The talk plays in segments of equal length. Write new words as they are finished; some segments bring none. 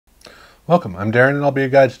Welcome, I'm Darren and I'll be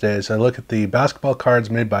your guide today as I look at the basketball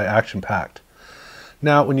cards made by Action Pact.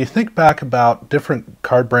 Now, when you think back about different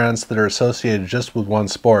card brands that are associated just with one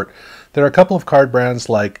sport, there are a couple of card brands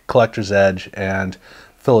like Collector's Edge and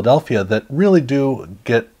Philadelphia that really do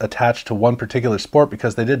get attached to one particular sport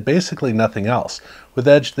because they did basically nothing else. With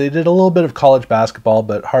Edge, they did a little bit of college basketball,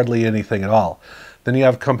 but hardly anything at all. Then you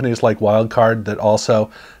have companies like Wildcard that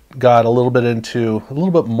also got a little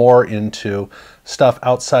bit more into stuff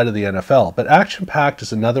outside of the NFL. But Action Pact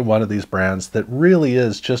is another one of these brands that really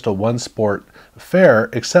is just a one sport affair,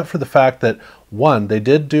 except for the fact that one, they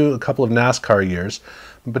did do a couple of NASCAR years,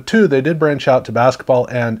 but two, they did branch out to basketball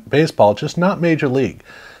and baseball, just not Major League.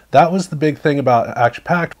 That was the big thing about Action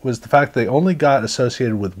Pact, was the fact they only got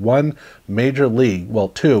associated with one major league, well,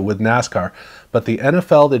 two, with NASCAR. But the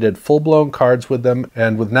NFL, they did full-blown cards with them,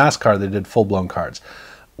 and with NASCAR, they did full-blown cards.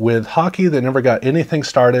 With hockey, they never got anything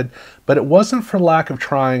started, but it wasn't for lack of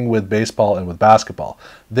trying with baseball and with basketball.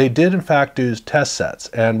 They did, in fact, do test sets,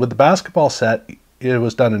 and with the basketball set, it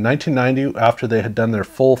was done in 1990 after they had done their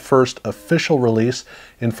full first official release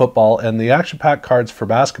in football, and the Action Pact cards for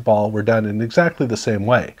basketball were done in exactly the same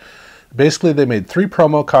way. Basically, they made 3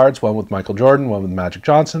 promo cards, one with Michael Jordan, one with Magic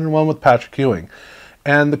Johnson, and one with Patrick Ewing.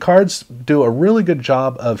 And the cards do a really good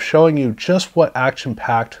job of showing you just what Action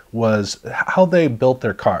Pact was, how they built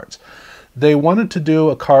their cards. They wanted to do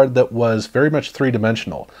a card that was very much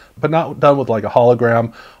three-dimensional, but not done with like a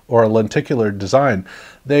hologram or a lenticular design.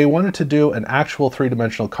 They wanted to do an actual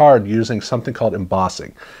three-dimensional card using something called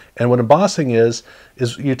embossing. And what embossing is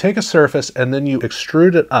you take a surface and then you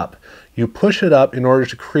extrude it up. You push it up in order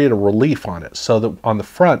to create a relief on it, so that on the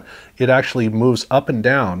front it actually moves up and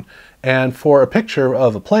down. And for a picture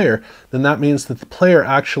of a player, then that means that the player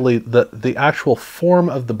actually, the actual form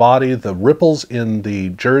of the body, the ripples in the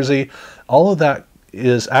jersey, all of that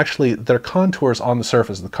is actually their contours on the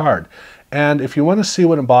surface of the card. And if you want to see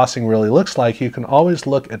what embossing really looks like, you can always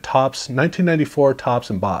look at Topps 1994 Topps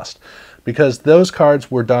Embossed, because those cards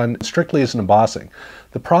were done strictly as an embossing.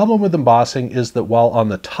 The problem with embossing is that while on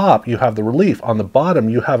the top you have the relief, on the bottom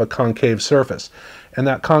you have a concave surface. And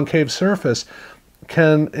that concave surface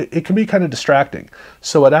can be kind of distracting.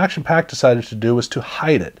 So what Action Pact decided to do was to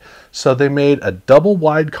hide it. So they made a double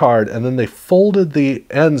wide card and then they folded the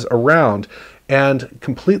ends around and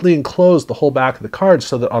completely enclosed the whole back of the card,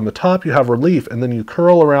 so that on the top you have relief and then you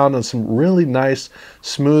curl around on some really nice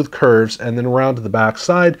smooth curves, and then around to the back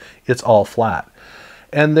side it's all flat.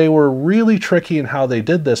 And they were really tricky in how they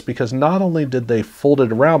did this, because not only did they fold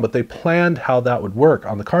it around, but they planned how that would work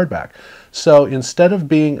on the card back. So instead of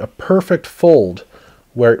being a perfect fold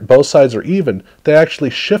where both sides are even, they actually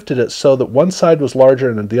shifted it so that one side was larger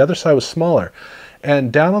and the other side was smaller.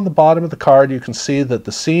 And down on the bottom of the card, you can see that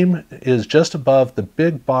the seam is just above the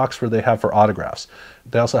big box where they have for autographs.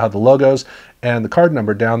 They also have the logos and the card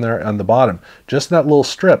number down there on the bottom, just in that little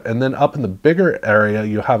strip. And then up in the bigger area,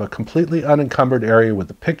 you have a completely unencumbered area with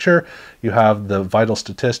the picture. You have the vital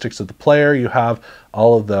statistics of the player. You have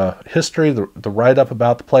all of the history, the write-up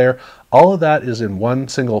about the player. All of that is in one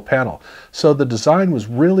single panel. So the design was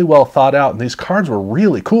really well thought out, and these cards were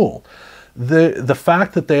really cool. The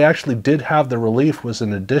fact that they actually did have the relief was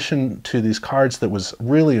an addition to these cards that was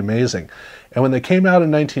really amazing. And when they came out in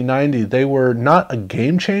 1990, they were not a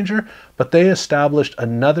game changer, but they established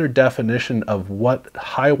another definition of what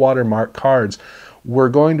high watermark cards were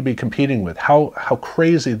going to be competing with, how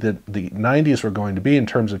crazy the 90s were going to be in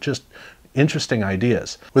terms of just interesting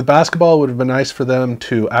ideas. With basketball, it would have been nice for them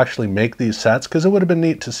to actually make these sets, because it would have been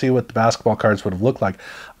neat to see what the basketball cards would have looked like.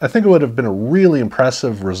 I think it would have been a really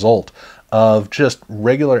impressive result of just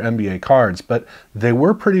regular NBA cards, but they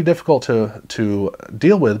were pretty difficult to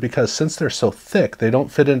deal with, because since they're so thick, they don't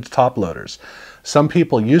fit into top loaders. Some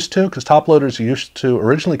people used to, because top loaders used to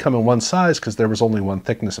originally come in one size because there was only one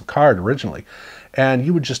thickness of card originally, and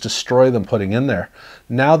you would just destroy them putting in there.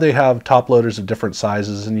 Now they have top loaders of different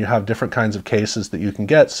sizes, and you have different kinds of cases that you can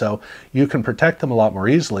get, so you can protect them a lot more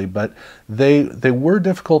easily. But they were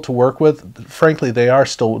difficult to work with. Frankly, they are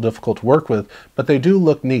still difficult to work with, but they do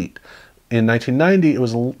look neat. In 1990,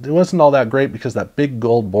 it wasn't all that great because that big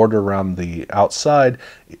gold border around the outside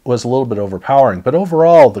was a little bit overpowering. But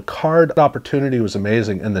overall, the card opportunity was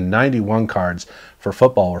amazing, and the 91 cards for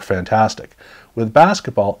football were fantastic. With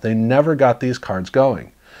basketball, they never got these cards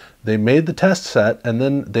going. They made the test set, and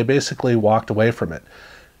then they basically walked away from it.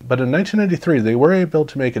 But in 1993, they were able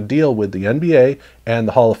to make a deal with the NBA and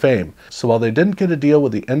the Hall of Fame. So while they didn't get a deal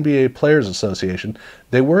with the NBA Players Association,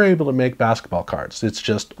 they were able to make basketball cards. It's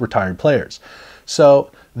just retired players.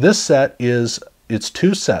 So this set is it's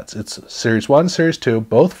two sets. It's Series 1, Series 2,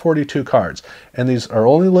 both 42 cards. And these are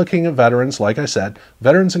only looking at veterans, like I said,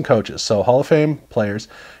 veterans and coaches, so Hall of Fame players.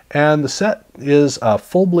 And the set is a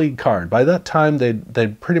full bleed card. By that time,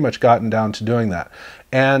 they'd pretty much gotten down to doing that.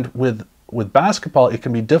 And with basketball, it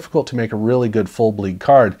can be difficult to make a really good full bleed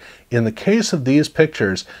card. In the case of these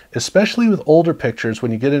pictures, especially with older pictures,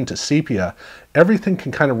 when you get into sepia, everything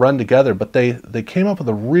can kind of run together, but they came up with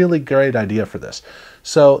a really great idea for this.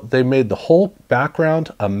 So they made the whole background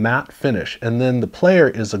a matte finish, and then the player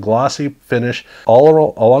is a glossy finish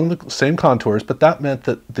all along the same contours, but that meant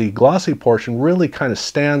that the glossy portion really kind of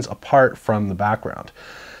stands apart from the background.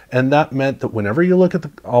 And that meant that whenever you look at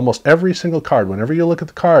almost every single card, whenever you look at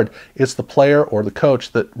the card, it's the player or the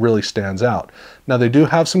coach that really stands out. Now they do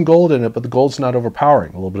have some gold in it, but the gold's not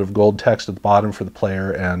overpowering. A little bit of gold text at the bottom for the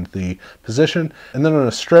player and the position. And then on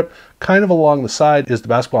a strip, kind of along the side, is the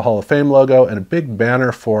Basketball Hall of Fame logo and a big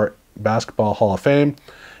banner for Basketball Hall of Fame.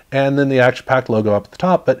 And then the Action Pack logo up at the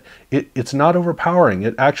top, but it's not overpowering.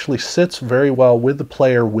 It actually sits very well with the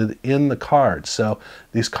player within the card. So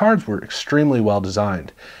these cards were extremely well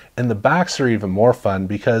designed. And the backs are even more fun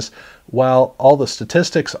because while all the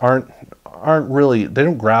statistics aren't really, they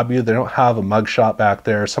don't grab you, they don't have a mugshot back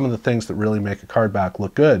there, some of the things that really make a card back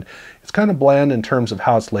look good, it's kind of bland in terms of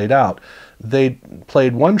how it's laid out. They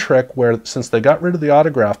played one trick where, since they got rid of the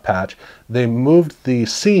autograph patch, they moved the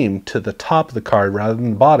seam to the top of the card rather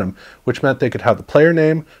than the bottom, which meant they could have the player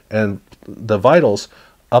name and the vitals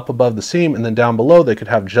up above the seam, and then down below they could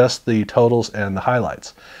have just the totals and the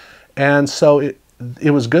highlights. And so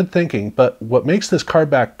it was good thinking, but what makes this card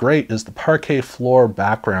back great is the parquet floor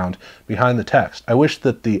background behind the text. I wish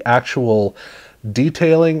that the actual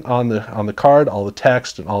detailing on the card, all the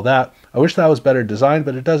text and all that, I wish that was better designed,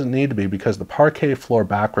 but it doesn't need to be because the parquet floor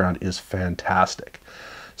background is fantastic.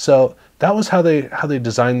 So that was how they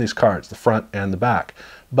designed these cards, the front and the back.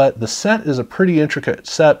 But the set is a pretty intricate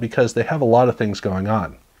set because they have a lot of things going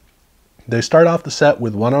on. They start off the set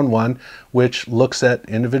with one-on-one, which looks at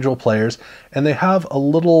individual players, and they have a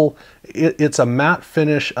little, it's a matte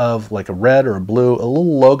finish of like a red or a blue, a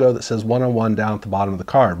little logo that says one-on-one down at the bottom of the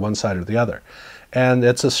card, one side or the other. And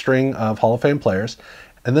it's a string of Hall of Fame players.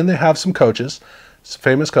 And then they have some coaches,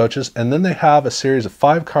 famous coaches, and then they have a series of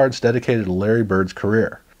 5 cards dedicated to Larry Bird's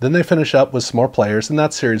career. Then they finish up with some more players, and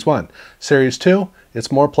that's Series 1. Series 2,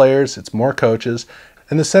 it's more players, it's more coaches,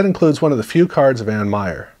 and the set includes one of the few cards of Ann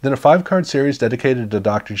Meyer. Then a 5-card series dedicated to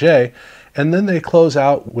Dr. J, and then they close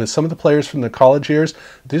out with some of the players from the college years.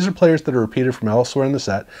 These are players that are repeated from elsewhere in the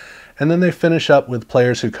set. And then they finish up with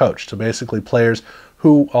players who coached, so basically players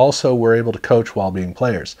who also were able to coach while being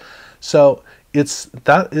players. So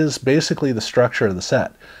that is basically the structure of the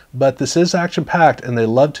set. But this is action-packed, and they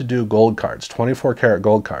love to do gold cards, 24-karat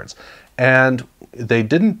gold cards. And they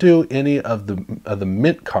didn't do any of the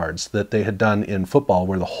mint cards that they had done in football,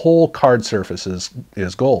 where the whole card surface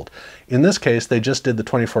is gold. In this case, they just did the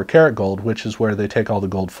 24-karat gold, which is where they take all the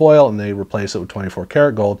gold foil and they replace it with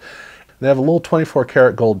 24-karat gold. They have a little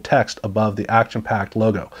 24-karat gold text above the Action Packed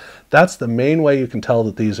logo. That's the main way you can tell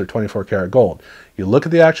that these are 24-karat gold. You look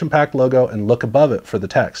at the Action Packed logo and look above it for the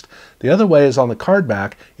text. The other way is on the card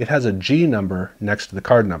back, it has a G number next to the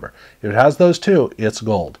card number. If it has those two, it's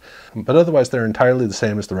gold. But otherwise, they're entirely the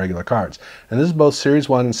same as the regular cards. And this is both Series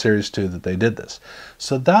 1 and Series 2 that they did this.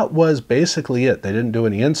 So that was basically it. They didn't do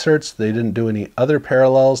any inserts, they didn't do any other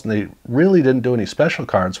parallels, and they really didn't do any special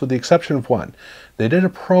cards, with the exception of one. They did a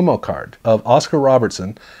promo card of Oscar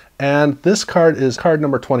Robertson, and this card is card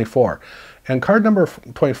number 24. And card number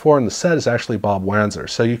 24 in the set is actually Bob Wanzer.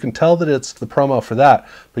 So you can tell that it's the promo for that,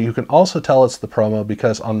 but you can also tell it's the promo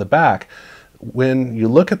because on the back, when you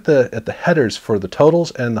look at the headers for the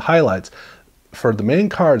totals and the highlights, for the main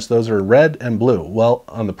cards, those are red and blue. Well,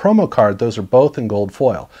 on the promo card, those are both in gold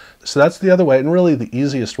foil. So that's the other way, and really the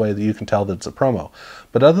easiest way that you can tell that it's a promo.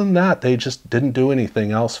 But other than that, they just didn't do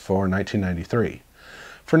anything else for 1993.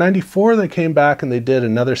 For 94, they came back and they did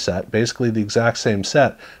another set, basically the exact same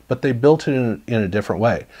set, but they built it in a different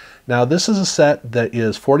way. Now, this is a set that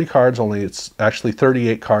is 40 cards, only it's actually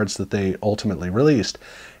 38 cards that they ultimately released.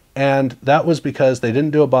 And that was because they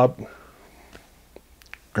didn't do a Bob...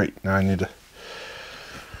 Great, now I need to...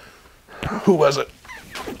 Who was it?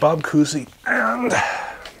 Bob Cousy and...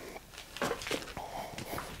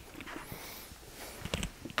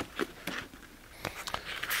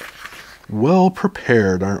 Well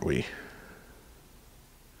prepared, aren't we?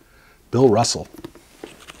 Bill Russell.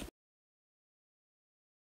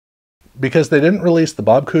 Because they didn't release the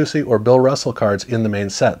Bob Cousy or Bill Russell cards in the main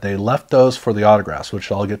set. They left those for the autographs, which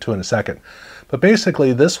I'll get to in a second. But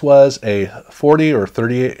basically, this was a 40 or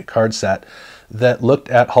 38 card set that looked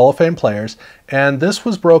at Hall of Fame players, and this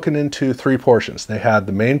was broken into three portions. They had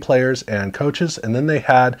the main players and coaches, and then they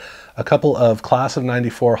had a couple of Class of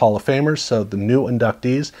 '94 Hall of Famers, so the new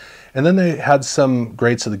inductees, and then they had some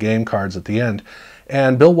Greats of the Game cards at the end.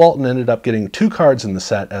 And Bill Walton ended up getting 2 cards in the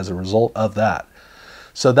set as a result of that.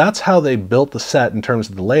 So that's how they built the set in terms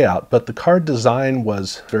of the layout, but the card design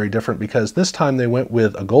was very different because this time they went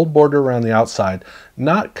with a gold border around the outside,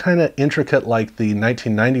 not kind of intricate like the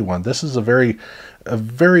 1991. This is a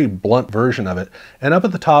very blunt version of it. And up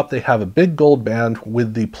at the top they have a big gold band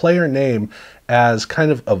with the player name as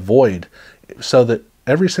kind of a void, so that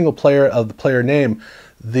every single player of the player name,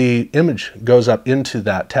 the image goes up into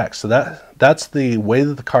that text. So that's the way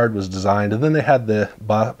that the card was designed. And then they had the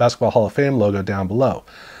Basketball Hall of Fame logo down below.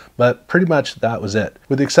 But pretty much that was it,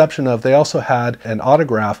 with the exception of they also had an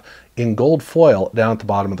autograph in gold foil down at the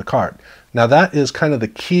bottom of the card. Now that is kind of the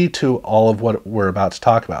key to all of what we're about to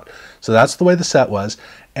talk about. So that's the way the set was,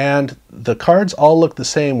 and the cards all look the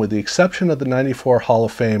same with the exception of the '94 Hall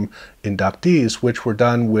of Fame inductees, which were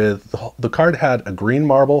done with, the card had a green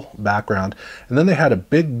marble background, and then they had a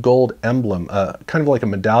big gold emblem, kind of like a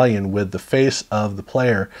medallion with the face of the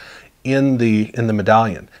player in the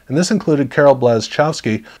medallion. And this included Karol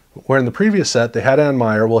Blazejowski, where in the previous set they had Ann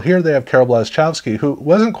Meyer. Well, here they have Karol Blazejowski, who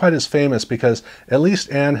wasn't quite as famous because at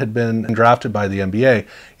least Ann had been drafted by the NBA.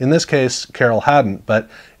 In this case, Karol hadn't, but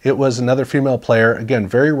it was another female player. Again,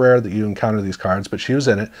 very rare that you encounter these cards, but she was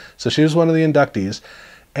in it. So she was one of the inductees,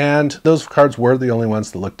 and those cards were the only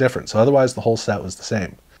ones that looked different. So otherwise the whole set was the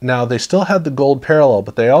same. Now, they still had the gold parallel,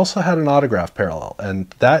 but they also had an autograph parallel, and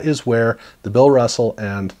that is where the Bill Russell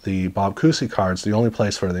and the Bob Cousy cards, the only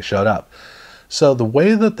place where they showed up. So the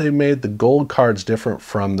way that they made the gold cards different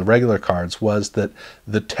from the regular cards was that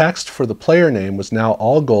the text for the player name was now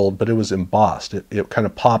all gold, but it was embossed. It kind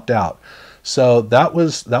of popped out. So that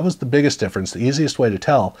was the biggest difference, the easiest way to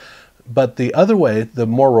tell. But the other way, the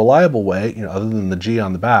more reliable way, other than the G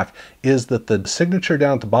on the back, is that the signature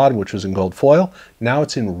down at the bottom, which was in gold foil, now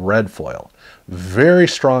it's in red foil. Very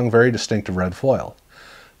strong, very distinctive red foil.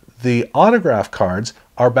 The autograph cards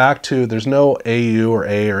are back to, there's no AU or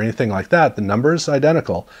A or anything like that. The number is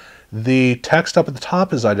identical. The text up at the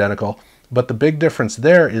top is identical, but the big difference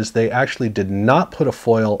there is they actually did not put a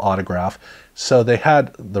foil autograph, so they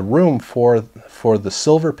had the room for the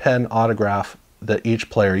silver pen autograph that each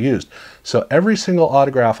player used. So every single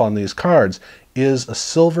autograph on these cards is a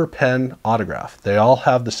silver pen autograph. They all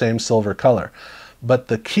have the same silver color. But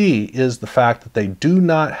the key is the fact that they do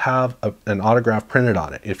not have an autograph printed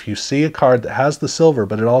on it. If you see a card that has the silver,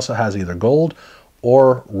 but it also has either gold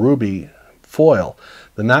or ruby foil,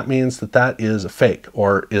 then that means that that is a fake,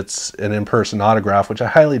 or it's an in-person autograph, which I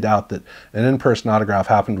highly doubt that an in-person autograph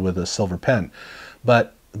happened with a silver pen.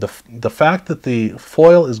 But the fact that the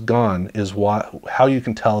foil is gone is how you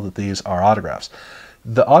can tell that these are autographs.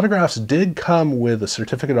 The autographs did come with a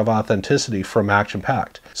certificate of authenticity from Action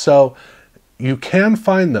Pact. So you can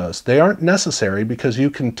find those. They aren't necessary because you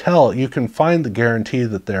can find the guarantee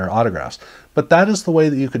that they're autographs. But that is the way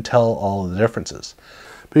that you could tell all of the differences.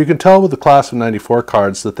 But you can tell with the Class of '94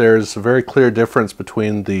 cards that there's a very clear difference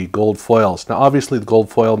between the gold foils. Now obviously the gold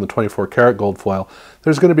foil and the 24 karat gold foil,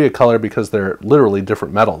 there's going to be a color because they're literally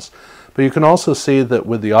different metals. But you can also see that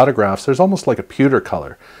with the autographs there's almost like a pewter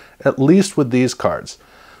color, at least with these cards.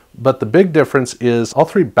 But the big difference is all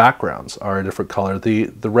three backgrounds are a different color.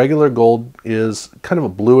 The regular gold is kind of a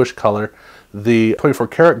bluish color. The 24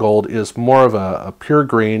 karat gold is more of a pure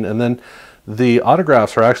green, and then the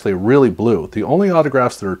autographs are actually really blue. The only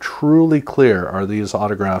autographs that are truly clear are these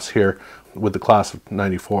autographs here with the Class of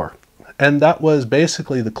 '94. And that was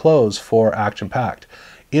basically the close for Action Pact.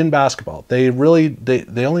 In basketball, they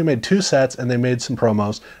only made 2 sets and they made some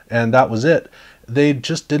promos, and that was it. They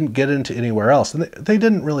just didn't get into anywhere else, and they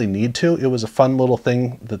didn't really need to. It was a fun little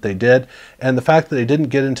thing that they did, and the fact that they didn't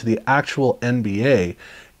get into the actual NBA,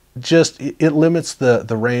 it limits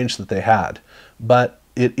the range that they had. But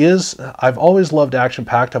I've always loved Action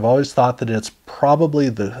Pact. I've always thought that it's probably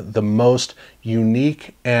the most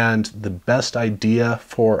unique and the best idea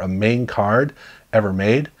for a main card ever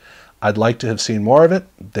made. I'd like to have seen more of it.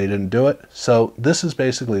 They didn't do it. So this is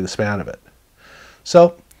basically the span of it.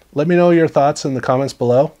 So let me know your thoughts in the comments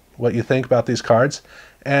below, what you think about these cards,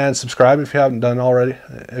 and subscribe if you haven't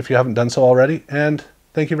done so already. And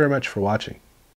thank you very much for watching.